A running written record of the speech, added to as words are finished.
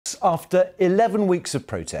After 11 weeks of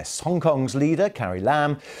protests, Hong Kong's leader, Carrie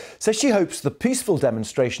Lam, says she hopes the peaceful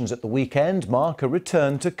demonstrations at the weekend mark a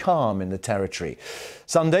return to calm in the territory.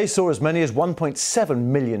 Sunday saw as many as 1.7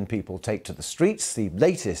 million people take to the streets, the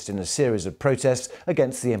latest in a series of protests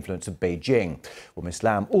against the influence of Beijing. Well, Ms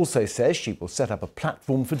Lam also says she will set up a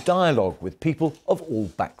platform for dialogue with people of all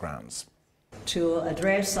backgrounds. To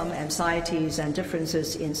address some anxieties and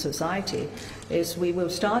differences in society is we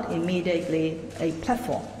will start immediately a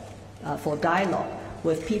platform for dialogue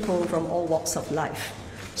with people from all walks of life.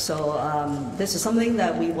 So this is something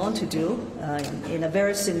that we want to do in a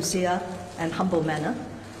very sincere and humble manner.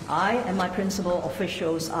 I and my principal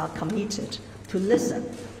officials are committed to listen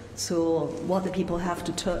to what the people have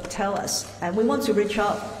to tell us, and we want to reach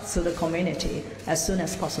out to the community as soon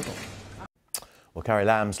as possible. Well, Carrie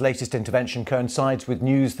Lam's latest intervention coincides with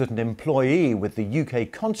news that an employee with the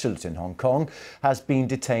UK consulate in Hong Kong has been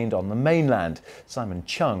detained on the mainland. Simon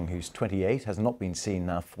Cheng, who's 28, has not been seen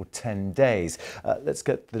now for 10 days. Let's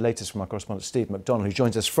get the latest from our correspondent Steve McDonald, who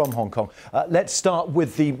joins us from Hong Kong. Let's start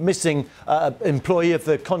with the missing employee of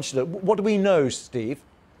the consulate. What do we know, Steve?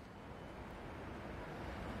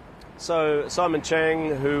 So Simon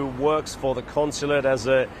Cheng, who works for the consulate as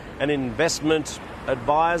an investment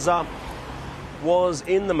advisor, was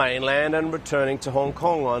in the mainland and returning to Hong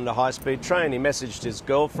Kong on a high-speed train. He messaged his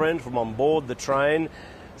girlfriend from on board the train,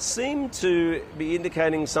 seemed to be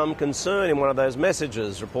indicating some concern in one of those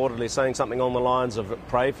messages, reportedly saying something on the lines of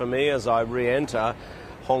 "pray for me as I re-enter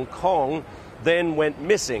Hong Kong," then went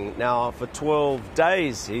missing. Now, for 12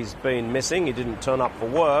 days he's been missing. He didn't turn up for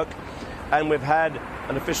work, and we've had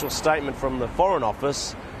an official statement from the Foreign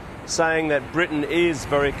Office saying that Britain is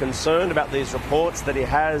very concerned about these reports that he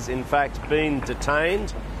has in fact been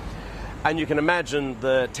detained. And you can imagine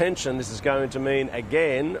the tension this is going to mean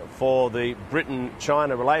again for the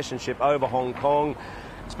Britain-China relationship over Hong Kong,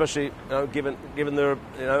 especially given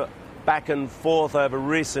the back and forth over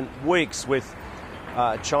recent weeks with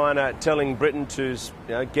China telling Britain to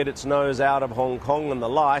get its nose out of Hong Kong and the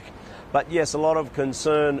like. But yes, a lot of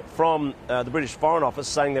concern from the British Foreign Office,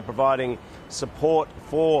 saying they're providing support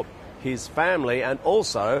for his family, and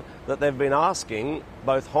also that they've been asking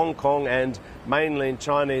both Hong Kong and mainland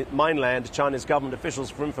Chinese government officials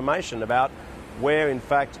for information about where in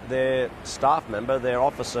fact their staff member, their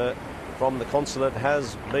officer from the consulate,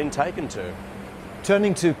 has been taken to.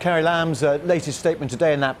 Turning to Carrie Lam's latest statement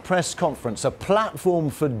today in that press conference, a platform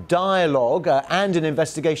for dialogue and an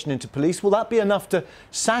investigation into police, will that be enough to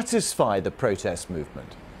satisfy the protest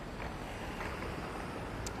movement?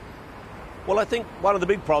 Well, I think one of the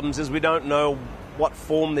big problems is we don't know what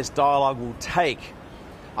form this dialogue will take.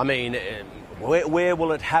 I mean, where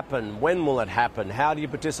will it happen? When will it happen? How do you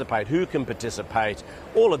participate? Who can participate?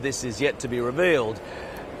 All of this is yet to be revealed.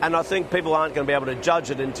 And I think people aren't going to be able to judge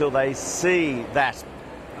it until they see that,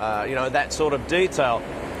 that sort of detail.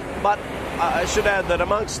 But I should add that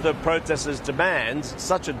amongst the protesters' demands,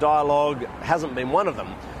 such a dialogue hasn't been one of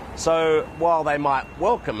them. So while they might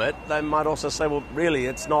welcome it, they might also say, well, really,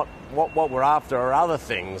 it's not what we're after are other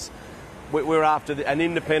things. We're after an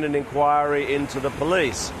independent inquiry into the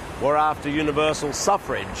police. We're after universal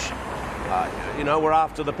suffrage. We're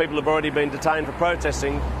after the people who've already been detained for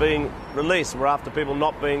protesting being released. We're after people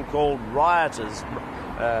not being called rioters,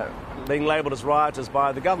 being labelled as rioters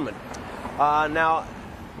by the government. Now,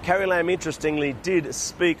 Carrie Lam, interestingly, did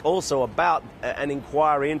speak also about an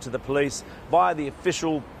inquiry into the police via the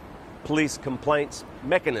official police complaints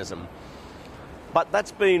mechanism. But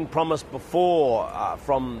that's been promised before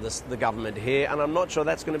from the government here, and I'm not sure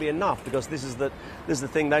that's going to be enough, because this is the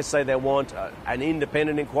thing. They say they want an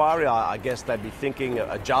independent inquiry. I guess they'd be thinking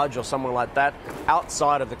a judge or someone like that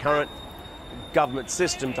outside of the current government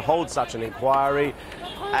system to hold such an inquiry.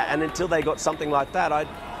 And until they got something like that, I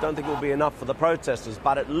don't think it will be enough for the protesters.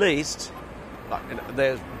 But at least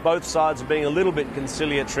there's both sides are being a little bit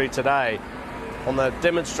conciliatory today. On the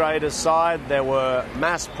demonstrators' side, there were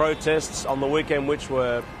mass protests on the weekend which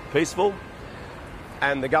were peaceful,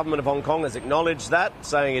 and the government of Hong Kong has acknowledged that,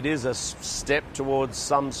 saying it is a step towards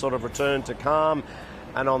some sort of return to calm.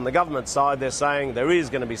 And on the government side, they're saying there is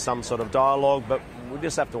going to be some sort of dialogue, but we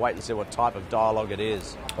just have to wait and see what type of dialogue it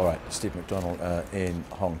is. All right, Steve McDonald in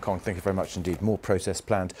Hong Kong. Thank you very much indeed. More protests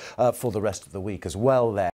planned for the rest of the week as well there.